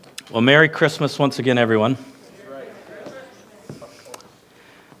Well, Merry Christmas once again, everyone.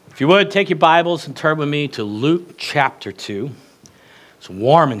 If you would, take your Bibles and turn with me to Luke chapter 2. It's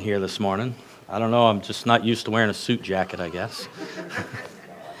warm in here this morning. I don't know, I'm just not used to wearing a suit jacket, I guess.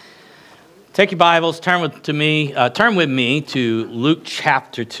 Take your Bibles, turn with me to Luke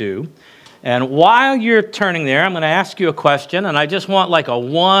chapter 2. And while you're turning there, I'm going to ask you a question, and I just want like a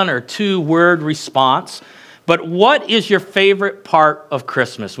 1 or 2 word response. But what is your favorite part of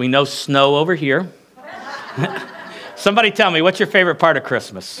Christmas? We know snow over here. Somebody tell me, what's your favorite part of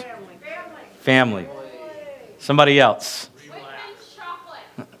Christmas? Family. Somebody else? Whitman's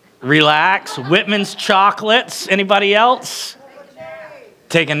chocolate. Relax. Whitman's chocolates. Anybody else?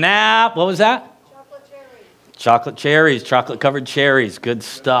 Take a nap. What was that? Chocolate cherries. Chocolate-covered cherries. Good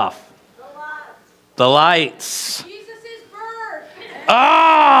stuff. The lights.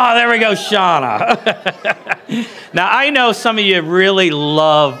 Oh, there we go, Shauna. Now, I know some of you really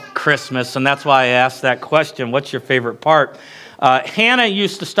love Christmas, and that's why I asked that question. What's your favorite part? Hannah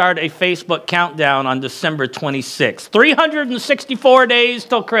used to start a Facebook countdown on December 26th. 364 days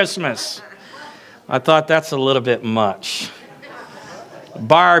till Christmas. I thought that's a little bit much.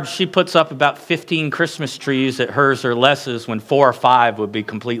 Barb, she puts up about 15 Christmas trees at hers or Les's when 4 or 5 would be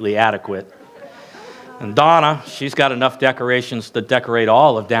completely adequate. And Donna, she's got enough decorations to decorate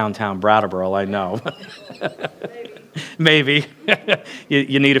all of downtown Brattleboro, I know. Maybe.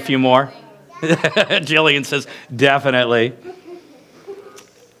 You need a few more? Jillian says, definitely.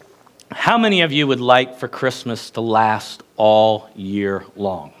 How many of you would like for Christmas to last all year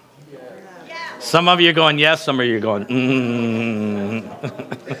long? Some of you are going yes, some of you are going,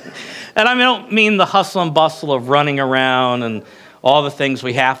 And I don't mean the hustle and bustle of running around and all the things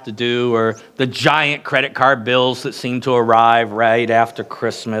we have to do, or the giant credit card bills that seem to arrive right after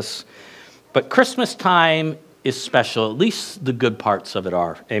Christmas. But Christmas time is special. At least the good parts of it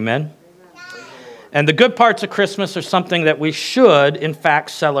are. Amen? And the good parts of Christmas are something that we should, in fact,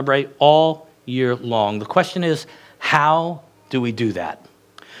 celebrate all year long. The question is, how do we do that?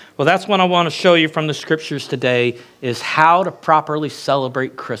 Well, that's what I want to show you from the scriptures today, is how to properly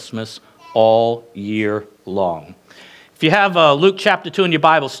celebrate Christmas all year long. If you have Luke chapter 2 in your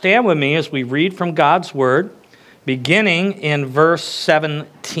Bible, stand with me as we read from God's Word, beginning in verse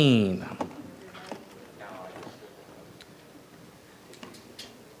 17.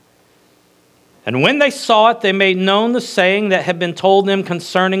 And when they saw it, they made known the saying that had been told them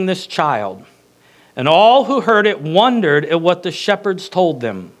concerning this child. And all who heard it wondered at what the shepherds told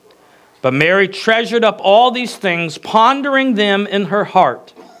them. But Mary treasured up all these things, pondering them in her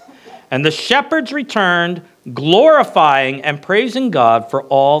heart. And the shepherds returned, glorifying and praising God for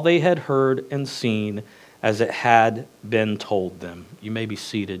all they had heard and seen as it had been told them. You may be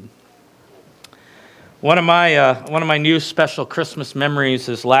seated. One of my new special Christmas memories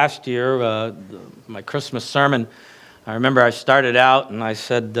is last year, my Christmas sermon. I remember I started out and I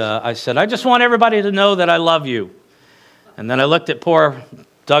said, I just want everybody to know that I love you. And then I looked at poor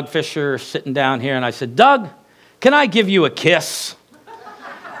Doug Fisher sitting down here and I said, Doug, can I give you a kiss?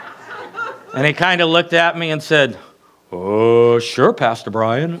 And he kind of looked at me and said, oh, sure, Pastor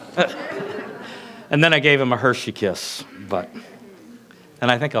Bryan. And then I gave him a Hershey kiss,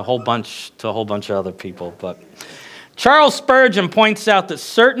 and I think a whole bunch of other people. But Charles Spurgeon points out that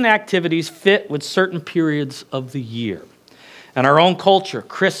certain activities fit with certain periods of the year. In our own culture,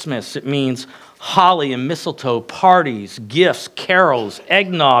 Christmas, it means holly and mistletoe, parties, gifts, carols,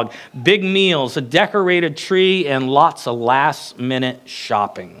 eggnog, big meals, a decorated tree, and lots of last-minute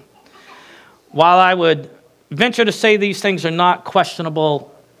shopping. While I would venture to say these things are not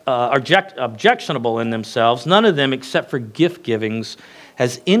questionable, objectionable in themselves, none of them, except for gift givings,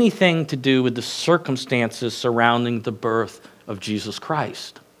 has anything to do with the circumstances surrounding the birth of Jesus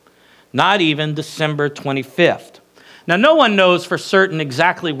Christ. Not even December 25th. Now, no one knows for certain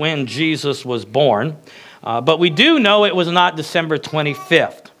exactly when Jesus was born, but we do know it was not December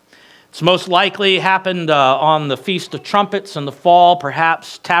 25th. It's most likely happened on the Feast of Trumpets in the fall,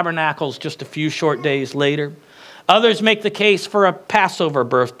 perhaps Tabernacles just a few short days later. Others make the case for a Passover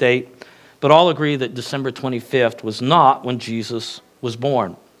birth date, but all agree that December 25th was not when Jesus was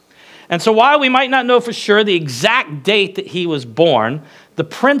born. And so while we might not know for sure the exact date that he was born, the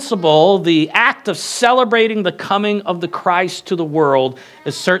principle, the act of celebrating the coming of the Christ to the world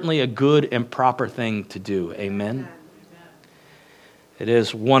is certainly a good and proper thing to do. Amen? It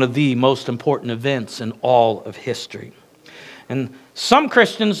is one of the most important events in all of history. And some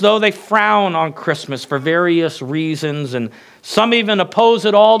Christians, though, they frown on Christmas for various reasons, and some even oppose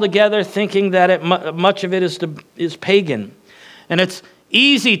it altogether, thinking that much of it is pagan. And it's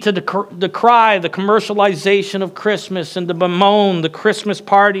Easy to decry the commercialization of Christmas and to bemoan the Christmas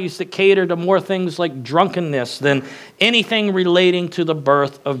parties that cater to more things like drunkenness than anything relating to the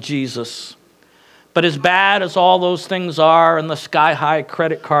birth of Jesus. But as bad as all those things are and the sky-high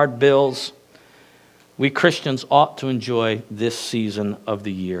credit card bills, we Christians ought to enjoy this season of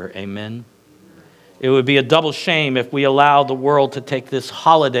the year. Amen? It would be a double shame if we allowed the world to take this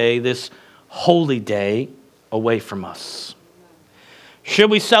holiday, this holy day, away from us.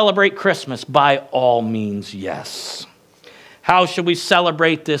 Should we celebrate Christmas? By all means, yes. How should we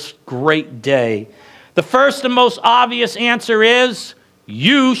celebrate this great day? The first and most obvious answer is,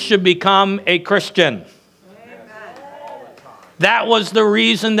 you should become a Christian. That was the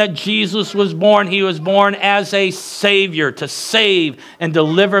reason that Jesus was born. He was born as a Savior to save and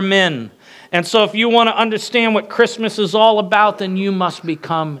deliver men. And so if you want to understand what Christmas is all about, then you must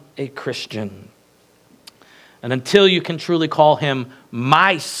become a Christian. And until you can truly call him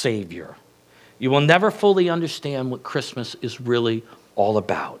my Savior, you will never fully understand what Christmas is really all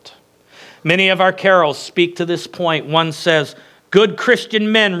about. Many of our carols speak to this point. One says, "Good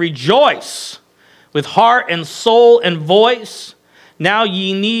Christian men, rejoice with heart and soul and voice. Now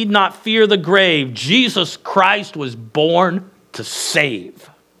ye need not fear the grave. Jesus Christ was born to save.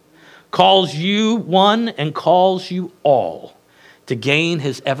 Calls you one and calls you all to gain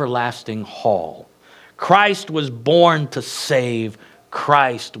his everlasting hall. Christ was born to save.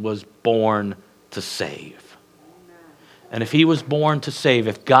 Christ was born to save." And if he was born to save,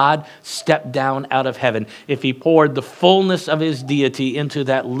 if God stepped down out of heaven, if he poured the fullness of his deity into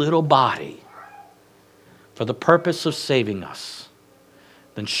that little body for the purpose of saving us,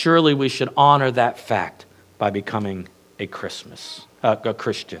 then surely we should honor that fact by becoming a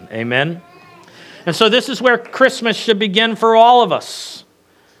Christian. Amen? And so this is where Christmas should begin for all of us.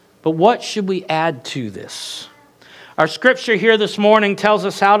 But what should we add to this? Our scripture here this morning tells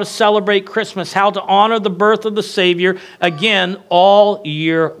us how to celebrate Christmas, how to honor the birth of the Savior, again, all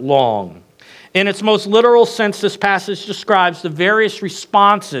year long. In its most literal sense, this passage describes the various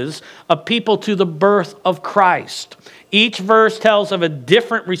responses of people to the birth of Christ. Each verse tells of a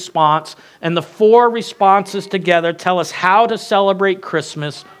different response, and the four responses together tell us how to celebrate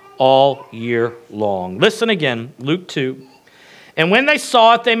Christmas all year long. Listen again, Luke 2. "And when they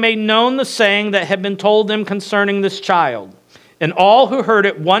saw it, they made known the saying that had been told them concerning this child. And all who heard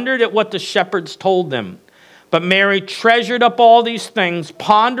it wondered at what the shepherds told them. But Mary treasured up all these things,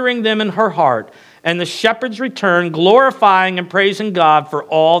 pondering them in her heart. And the shepherds returned, glorifying and praising God for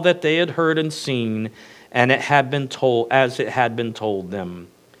all that they had heard and seen, and it had been told as it had been told them."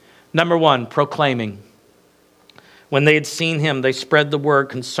 Number one, proclaiming. When they had seen him, they spread the word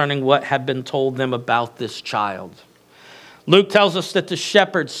concerning what had been told them about this child. Luke tells us that the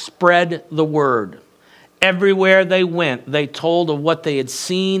shepherds spread the word. Everywhere they went, they told of what they had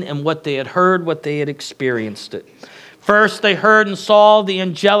seen and what they had heard, what they had experienced it. First, they heard and saw the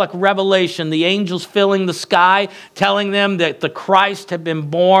angelic revelation, the angels filling the sky, telling them that the Christ had been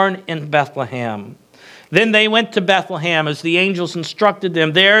born in Bethlehem. Then they went to Bethlehem as the angels instructed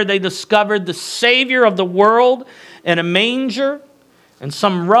them. There they discovered the Savior of the world in a manger, and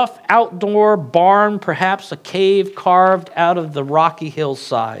some rough outdoor barn, perhaps a cave carved out of the rocky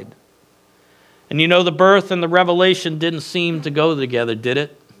hillside. And you know, the birth and the revelation didn't seem to go together, did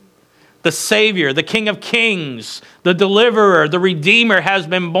it? The Savior, the King of Kings, the Deliverer, the Redeemer has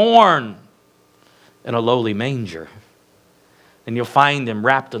been born in a lowly manger. And you'll find him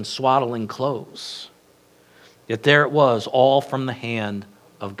wrapped in swaddling clothes. Yet there it was, all from the hand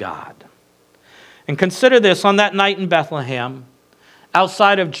of God. And consider this, on that night in Bethlehem,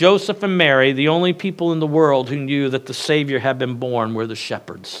 outside of Joseph and Mary, the only people in the world who knew that the Savior had been born were the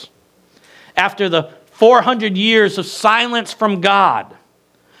shepherds. After the 400 years of silence from God,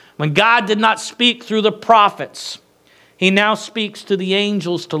 when God did not speak through the prophets, he now speaks to the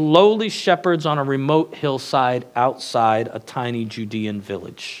angels, to lowly shepherds on a remote hillside outside a tiny Judean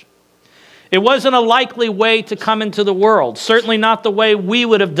village. It wasn't a likely way to come into the world, certainly not the way we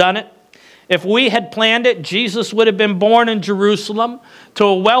would have done it. If we had planned it, Jesus would have been born in Jerusalem to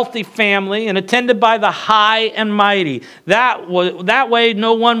a wealthy family and attended by the high and mighty. That way,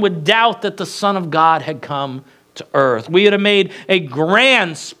 no one would doubt that the Son of God had come to earth. We would have made a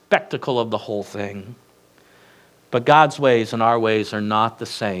grand spectacle of the whole thing. But God's ways and our ways are not the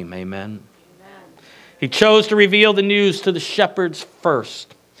same. Amen? He chose to reveal the news to the shepherds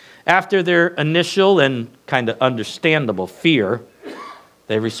first. After their initial and kind of understandable fear,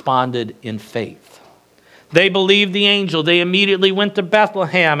 they responded in faith. They believed the angel. They immediately went to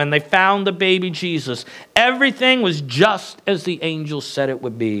Bethlehem and they found the baby Jesus. Everything was just as the angel said it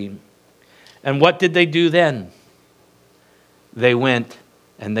would be. And what did they do then? They went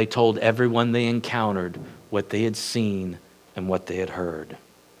and they told everyone they encountered what they had seen and what they had heard.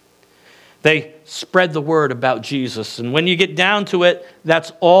 They spread the word about Jesus. And when you get down to it,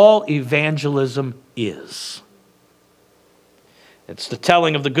 that's all evangelism is. It's the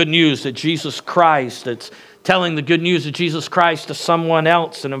telling of the good news that Jesus Christ, it's telling the good news of Jesus Christ to someone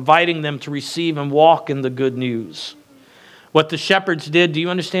else and inviting them to receive and walk in the good news. What the shepherds did, do you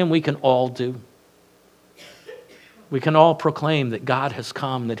understand, we can all do? We can all proclaim that God has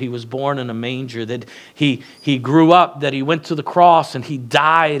come, that he was born in a manger, that he grew up, that he went to the cross and he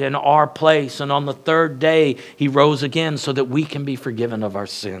died in our place. And on the third day, he rose again so that we can be forgiven of our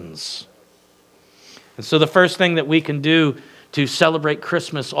sins. And so the first thing that we can do to celebrate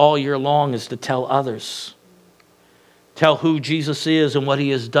Christmas all year long is to tell others. Tell who Jesus is and what he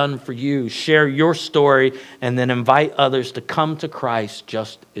has done for you. Share your story and then invite others to come to Christ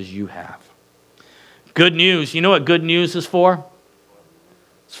just as you have. Good news. You know what good news is for?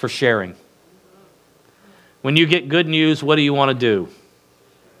 It's for sharing. When you get good news, what do you want to do?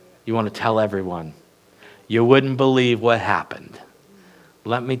 You want to tell everyone. You wouldn't believe what happened.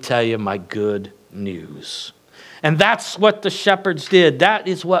 Let me tell you my good news. And that's what the shepherds did. That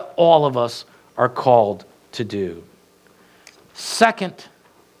is what all of us are called to do. Second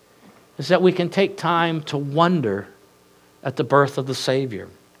is that we can take time to wonder at the birth of the Savior.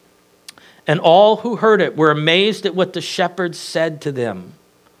 And all who heard it were amazed at what the shepherds said to them.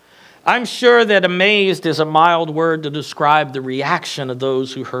 I'm sure that amazed is a mild word to describe the reaction of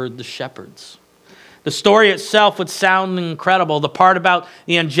those who heard the shepherds. The story itself would sound incredible. The part about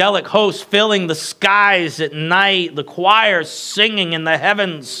the angelic host filling the skies at night, the choir singing in the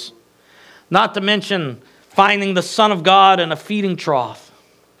heavens, not to mention finding the Son of God in a feeding trough.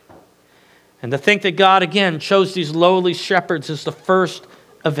 And to think that God again chose these lowly shepherds as the first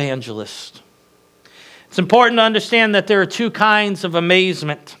evangelist. It's important to understand that there are two kinds of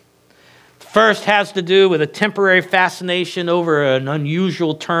amazement. The first has to do with a temporary fascination over an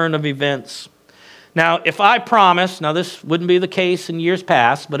unusual turn of events. Now, if I promised, now this wouldn't be the case in years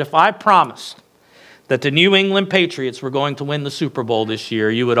past, but if I promised that the New England Patriots were going to win the Super Bowl this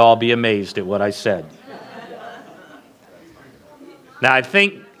year, you would all be amazed at what I said. Now, I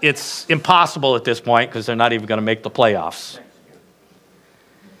think it's impossible at this point because they're not even going to make the playoffs.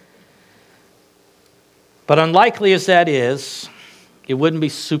 But unlikely as that is, it wouldn't be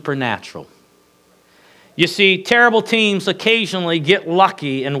supernatural. You see, terrible teams occasionally get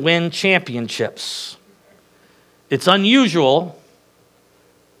lucky and win championships. It's unusual,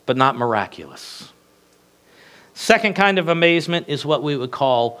 but not miraculous. Second kind of amazement is what we would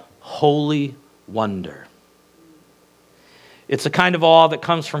call holy wonder. It's a kind of awe that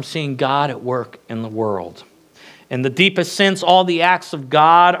comes from seeing God at work in the world. In the deepest sense, all the acts of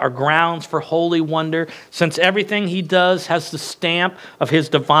God are grounds for holy wonder, since everything he does has the stamp of his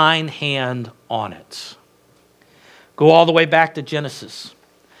divine hand on it. Go all the way back to Genesis,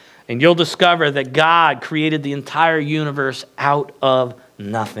 and you'll discover that God created the entire universe out of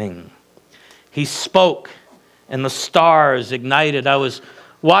nothing. He spoke, and the stars ignited. I was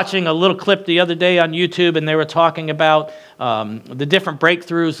watching a little clip the other day on YouTube, and they were talking about the different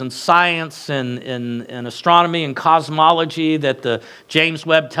breakthroughs in science and astronomy and cosmology that the James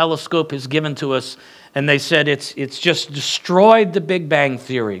Webb Telescope has given to us. And they said it's just destroyed the Big Bang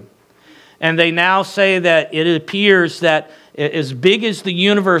Theory. And they now say that it appears that as big as the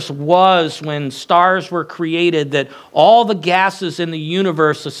universe was when stars were created, that all the gases in the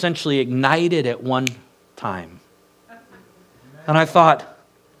universe essentially ignited at one time. And I thought,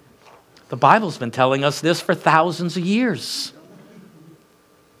 the Bible's been telling us this for thousands of years.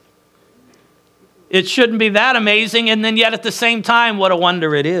 It shouldn't be that amazing, and then yet at the same time, what a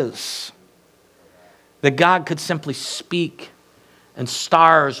wonder it is. That God could simply speak and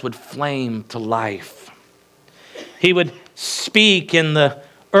stars would flame to life. He would speak and the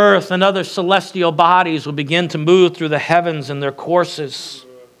earth and other celestial bodies would begin to move through the heavens in their courses.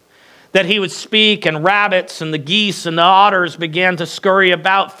 That he would speak and rabbits and the geese and the otters began to scurry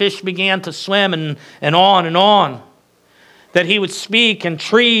about, fish began to swim and on and on. That he would speak and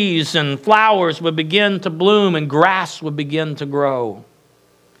trees and flowers would begin to bloom and grass would begin to grow.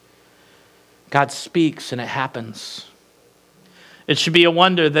 God speaks and it happens. It should be a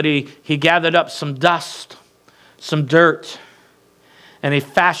wonder that he gathered up some dust, some dirt, and he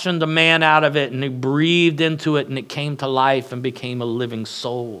fashioned a man out of it and he breathed into it and it came to life and became a living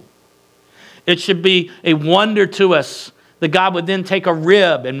soul. It should be a wonder to us that God would then take a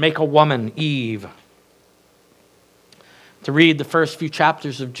rib and make a woman, Eve. To read the first few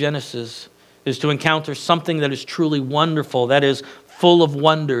chapters of Genesis is to encounter something that is truly wonderful, that is full of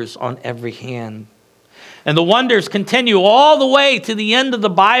wonders on every hand. And the wonders continue all the way to the end of the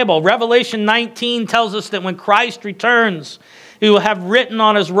Bible. Revelation 19 tells us that when Christ returns, he will have written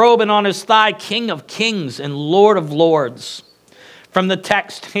on his robe and on his thigh, King of Kings and Lord of Lords. From the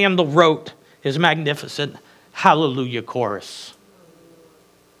text, Handel wrote his magnificent Hallelujah chorus.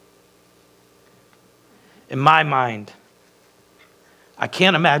 In my mind, I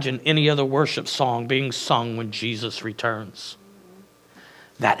can't imagine any other worship song being sung when Jesus returns.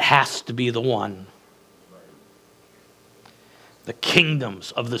 That has to be the one. The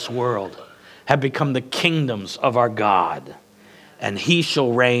kingdoms of this world have become the kingdoms of our God, and he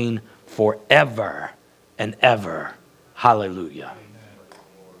shall reign forever and ever. Hallelujah.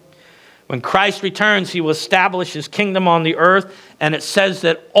 When Christ returns, he will establish his kingdom on the earth, and it says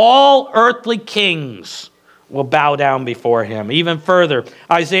that all earthly kings will bow down before him. Even further,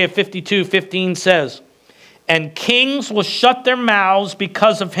 Isaiah 52:15 says, and kings will shut their mouths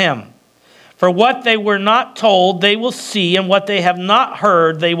because of him. For what they were not told, they will see, and what they have not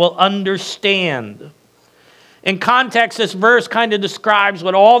heard, they will understand. In context, this verse kind of describes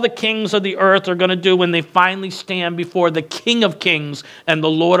what all the kings of the earth are going to do when they finally stand before the King of Kings and the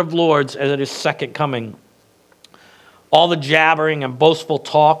Lord of Lords at his second coming. All the jabbering and boastful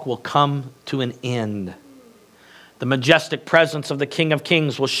talk will come to an end. The majestic presence of the King of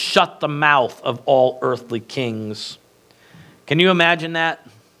Kings will shut the mouth of all earthly kings. Can you imagine that?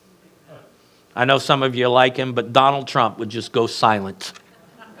 I know some of you like him, but Donald Trump would just go silent.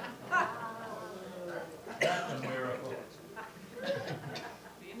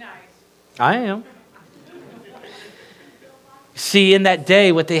 I am. See, in that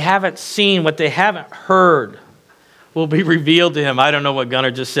day, what they haven't seen, what they haven't heard, will be revealed to him. I don't know what Gunnar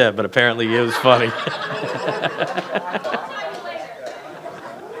just said, but apparently it was funny.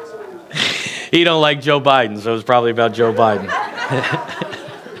 He don't like Joe Biden, so it's probably about Joe Biden.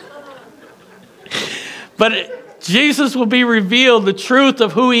 But Jesus will be revealed. The truth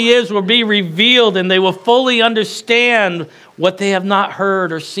of who he is will be revealed, and they will fully understand what they have not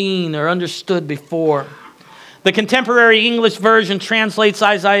heard or seen or understood before. The contemporary English version translates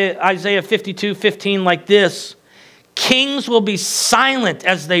Isaiah 52:15 like this: kings will be silent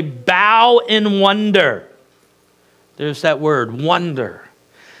as they bow in wonder. There's that word, wonder.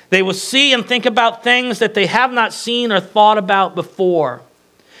 They will see and think about things that they have not seen or thought about before.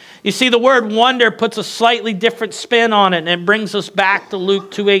 You see, the word wonder puts a slightly different spin on it, and it brings us back to Luke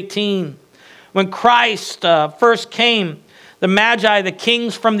 2:18. When Christ first came, the Magi, the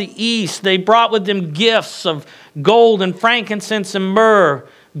kings from the east, they brought with them gifts of gold and frankincense and myrrh.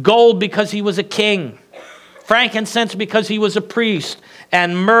 Gold because he was a king, frankincense because he was a priest,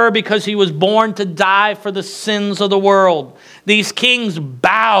 and myrrh because he was born to die for the sins of the world. These kings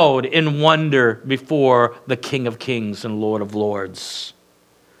bowed in wonder before the King of Kings and Lord of Lords.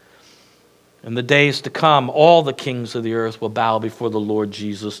 In the days to come, all the kings of the earth will bow before the Lord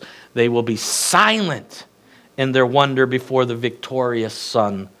Jesus. They will be silent in their wonder before the victorious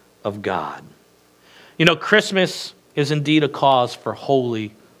Son of God. You know, Christmas is indeed a cause for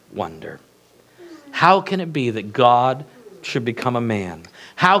holy wonder. How can it be that God should become a man?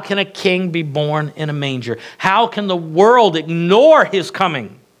 How can a king be born in a manger? How can the world ignore his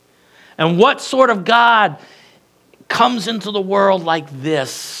coming? And what sort of God comes into the world like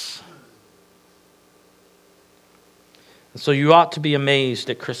this? So you ought to be amazed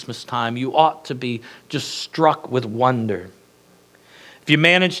at Christmas time. You ought to be just struck with wonder. If you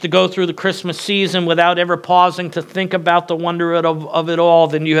manage to go through the Christmas season without ever pausing to think about the wonder of it all,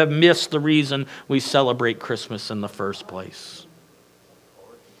 then you have missed the reason we celebrate Christmas in the first place.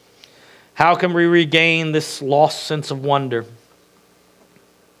 How can we regain this lost sense of wonder?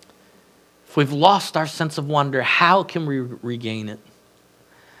 If we've lost our sense of wonder, how can we regain it?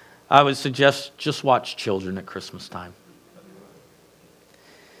 I would suggest just watch children at Christmas time.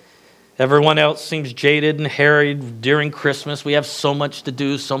 Everyone else seems jaded and harried during Christmas. We have so much to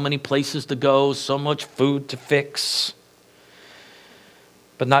do, so many places to go, so much food to fix.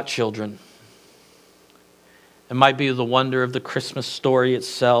 But not children. It might be the wonder of the Christmas story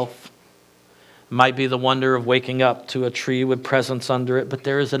itself. It might be the wonder of waking up to a tree with presents under it. But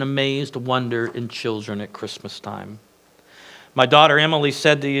there is an amazed wonder in children at Christmas time. My daughter Emily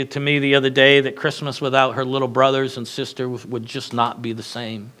said to me the other day that Christmas without her little brothers and sister would just not be the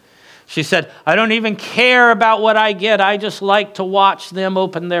same. She said, I don't even care about what I get. I just like to watch them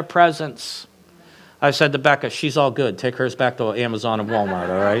open their presents. I said to Becca, she's all good. Take hers back to Amazon and Walmart,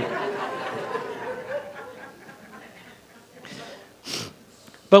 all right?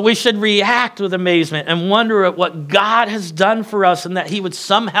 But we should react with amazement and wonder at what God has done for us, and that he would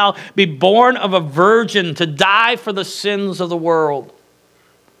somehow be born of a virgin to die for the sins of the world.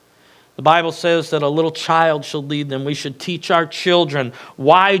 The Bible says that a little child shall lead them. We should teach our children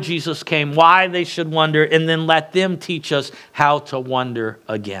why Jesus came, why they should wonder, and then let them teach us how to wonder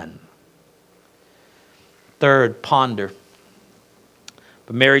again. Third, ponder.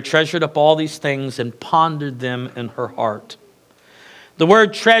 But Mary treasured up all these things and pondered them in her heart. The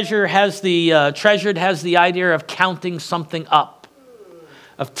word treasured has the idea of counting something up,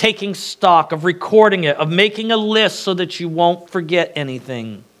 of taking stock, of recording it, of making a list so that you won't forget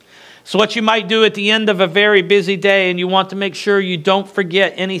anything. So what you might do at the end of a very busy day, and you want to make sure you don't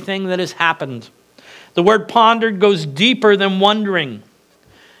forget anything that has happened. The word pondered goes deeper than wondering.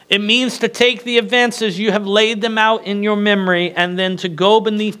 It means to take the events as you have laid them out in your memory and then to go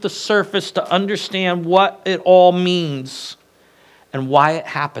beneath the surface to understand what it all means and why it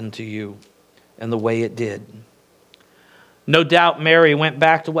happened to you and the way it did. No doubt Mary went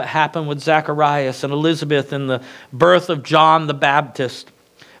back to what happened with Zacharias and Elizabeth and the birth of John the Baptist.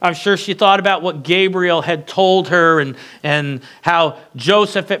 I'm sure she thought about what Gabriel had told her and how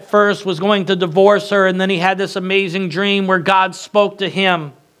Joseph at first was going to divorce her, and then he had this amazing dream where God spoke to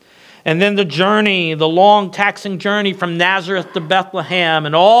him. And then the journey, the long taxing journey from Nazareth to Bethlehem,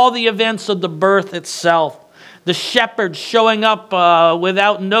 and all the events of the birth itself. The shepherds showing up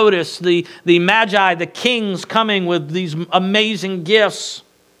without notice, the magi, the kings coming with these amazing gifts.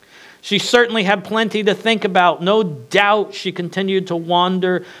 She certainly had plenty to think about. No doubt she continued to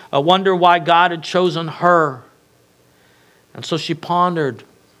wonder why God had chosen her. And so she pondered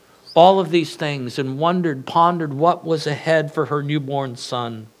all of these things and pondered what was ahead for her newborn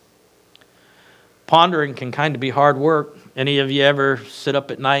son. Pondering can kind of be hard work. Any of you ever sit up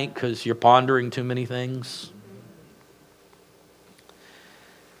at night because you're pondering too many things?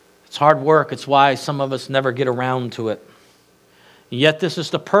 It's hard work. It's why some of us never get around to it. Yet this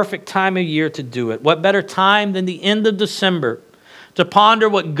is the perfect time of year to do it. What better time than the end of December to ponder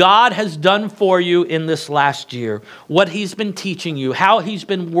what God has done for you in this last year, what He's been teaching you, how He's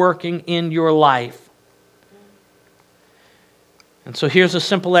been working in your life. And so here's a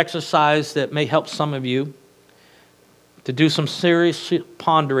simple exercise that may help some of you to do some serious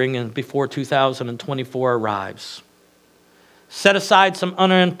pondering before 2024 arrives. Set aside some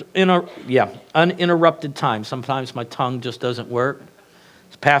uninterrupted time. Sometimes my tongue just doesn't work.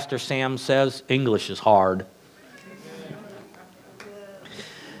 As Pastor Sam says, English is hard.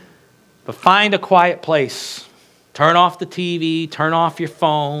 But find a quiet place. Turn off the TV, turn off your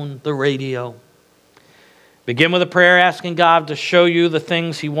phone, the radio. Begin with a prayer asking God to show you the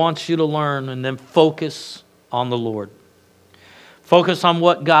things He wants you to learn, and then focus on the Lord. Focus on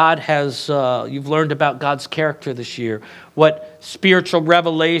what God has, you've learned about God's character this year, what spiritual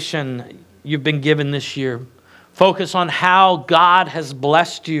revelation you've been given this year. Focus on how God has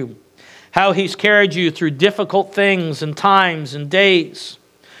blessed you, how He's carried you through difficult things and times and days.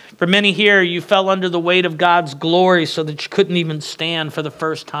 For many here, you fell under the weight of God's glory so that you couldn't even stand for the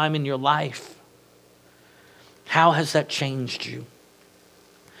first time in your life. How has that changed you?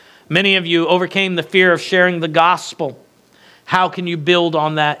 Many of you overcame the fear of sharing the gospel. How can you build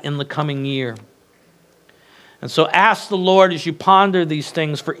on that in the coming year? And so ask the Lord as you ponder these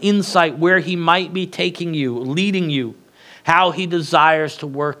things for insight where He might be taking you, leading you, how He desires to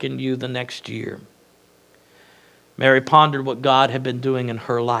work in you the next year. Mary pondered what God had been doing in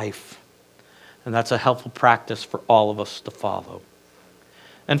her life, and that's a helpful practice for all of us to follow.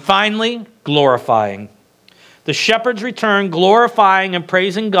 And finally, glorifying. The shepherds returned, glorifying and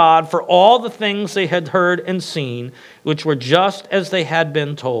praising God for all the things they had heard and seen, which were just as they had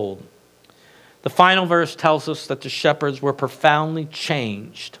been told. The final verse tells us that the shepherds were profoundly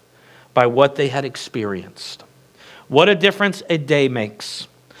changed by what they had experienced. What a difference a day makes.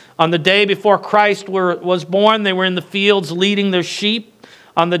 On the day before Christ was born, they were in the fields leading their sheep.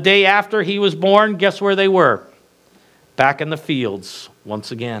 On the day after He was born, guess where they were? Back in the fields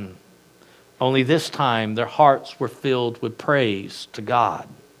once again. Only this time their hearts were filled with praise to God.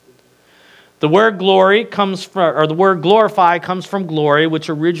 The word glorify comes from glory, which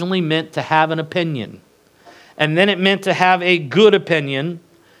originally meant to have an opinion. And then it meant to have a good opinion,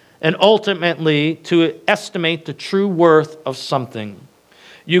 and ultimately to estimate the true worth of something.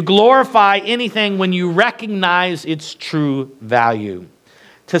 You glorify anything when you recognize its true value.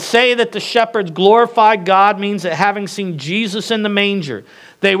 To say that the shepherds glorified God means that having seen Jesus in the manger,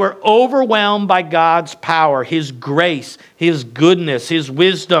 they were overwhelmed by God's power, His grace, His goodness, His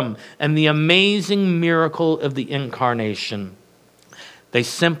wisdom, and the amazing miracle of the incarnation. They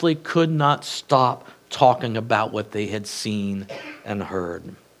simply could not stop talking about what they had seen and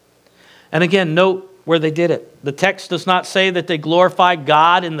heard. And again, note where they did it. The text does not say that they glorified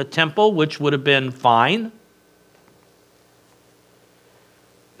God in the temple, which would have been fine.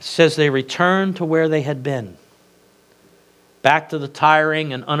 It says they returned to where they had been. Back to the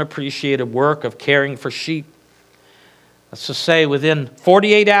tiring and unappreciated work of caring for sheep. Let's just say within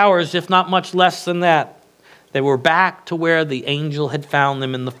 48 hours, if not much less than that, they were back to where the angel had found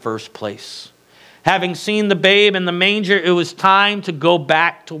them in the first place. Having seen the babe in the manger, it was time to go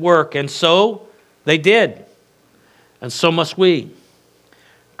back to work. And so they did. And so must we.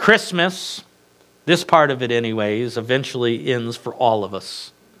 Christmas, this part of it anyways, eventually ends for all of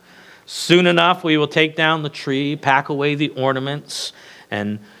us. Soon enough, we will take down the tree, pack away the ornaments,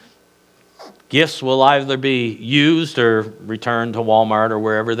 and gifts will either be used or returned to Walmart or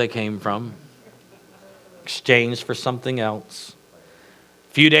wherever they came from, exchanged for something else.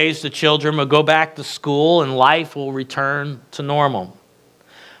 A few days, the children will go back to school and life will return to normal.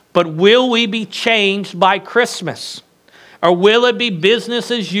 But will we be changed by Christmas? Or will it be business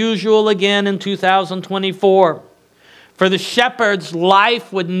as usual again in 2024? For the shepherds,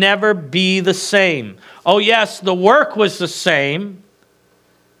 life would never be the same. Oh yes, the work was the same,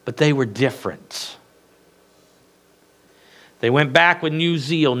 but they were different. They went back with new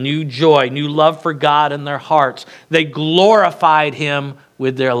zeal, new joy, new love for God in their hearts. They glorified Him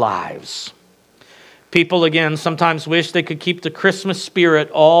with their lives. People, again, sometimes wish they could keep the Christmas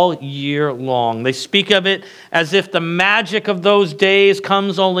spirit all year long. They speak of it as if the magic of those days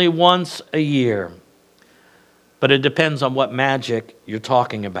comes only once a year. But it depends on what magic you're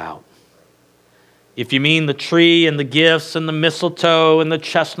talking about. If you mean the tree and the gifts and the mistletoe and the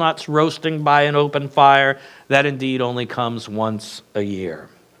chestnuts roasting by an open fire, that indeed only comes once a year.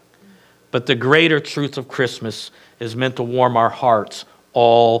 But the greater truth of Christmas is meant to warm our hearts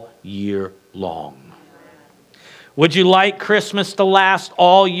all year long. Would you like Christmas to last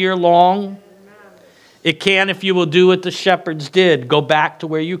all year long? It can if you will do what the shepherds did. Go back to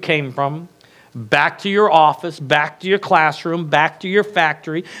where you came from. Back to your office, back to your classroom, back to your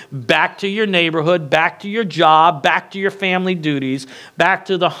factory, back to your neighborhood, back to your job, back to your family duties, back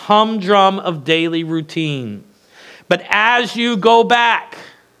to the humdrum of daily routine. But as you go back,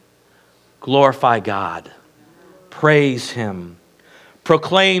 glorify God, praise Him,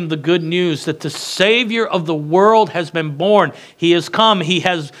 proclaim the good news that the Savior of the world has been born. He has come. He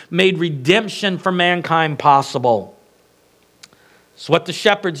has made redemption for mankind possible. It's what the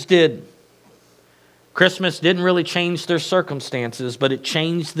shepherds did. Christmas didn't really change their circumstances, but it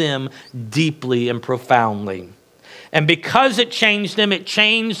changed them deeply and profoundly. And because it changed them, it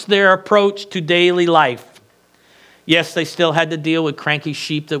changed their approach to daily life. Yes, they still had to deal with cranky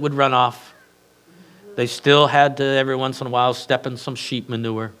sheep that would run off. They still had to, every once in a while, step in some sheep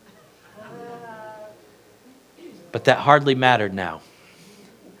manure. But that hardly mattered now.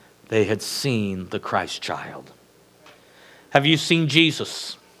 They had seen the Christ child. Have you seen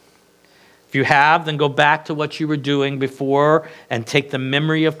Jesus? If you have, then go back to what you were doing before and take the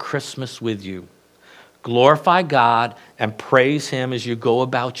memory of Christmas with you. Glorify God and praise Him as you go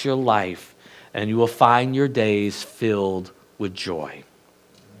about your life, and you will find your days filled with joy.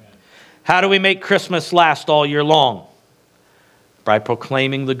 How do we make Christmas last all year long? By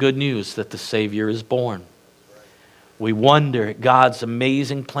proclaiming the good news that the Savior is born. We wonder at God's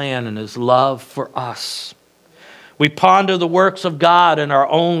amazing plan and His love for us. We ponder the works of God in our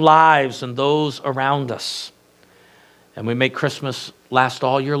own lives and those around us. And we make Christmas last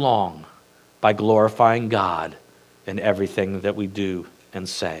all year long by glorifying God in everything that we do and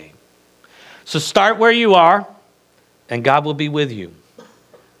say. So start where you are, and God will be with you.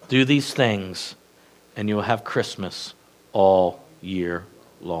 Do these things, and you will have Christmas all year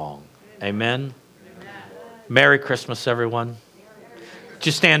long. Amen? Amen. Merry Christmas, everyone.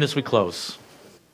 Just stand as we close.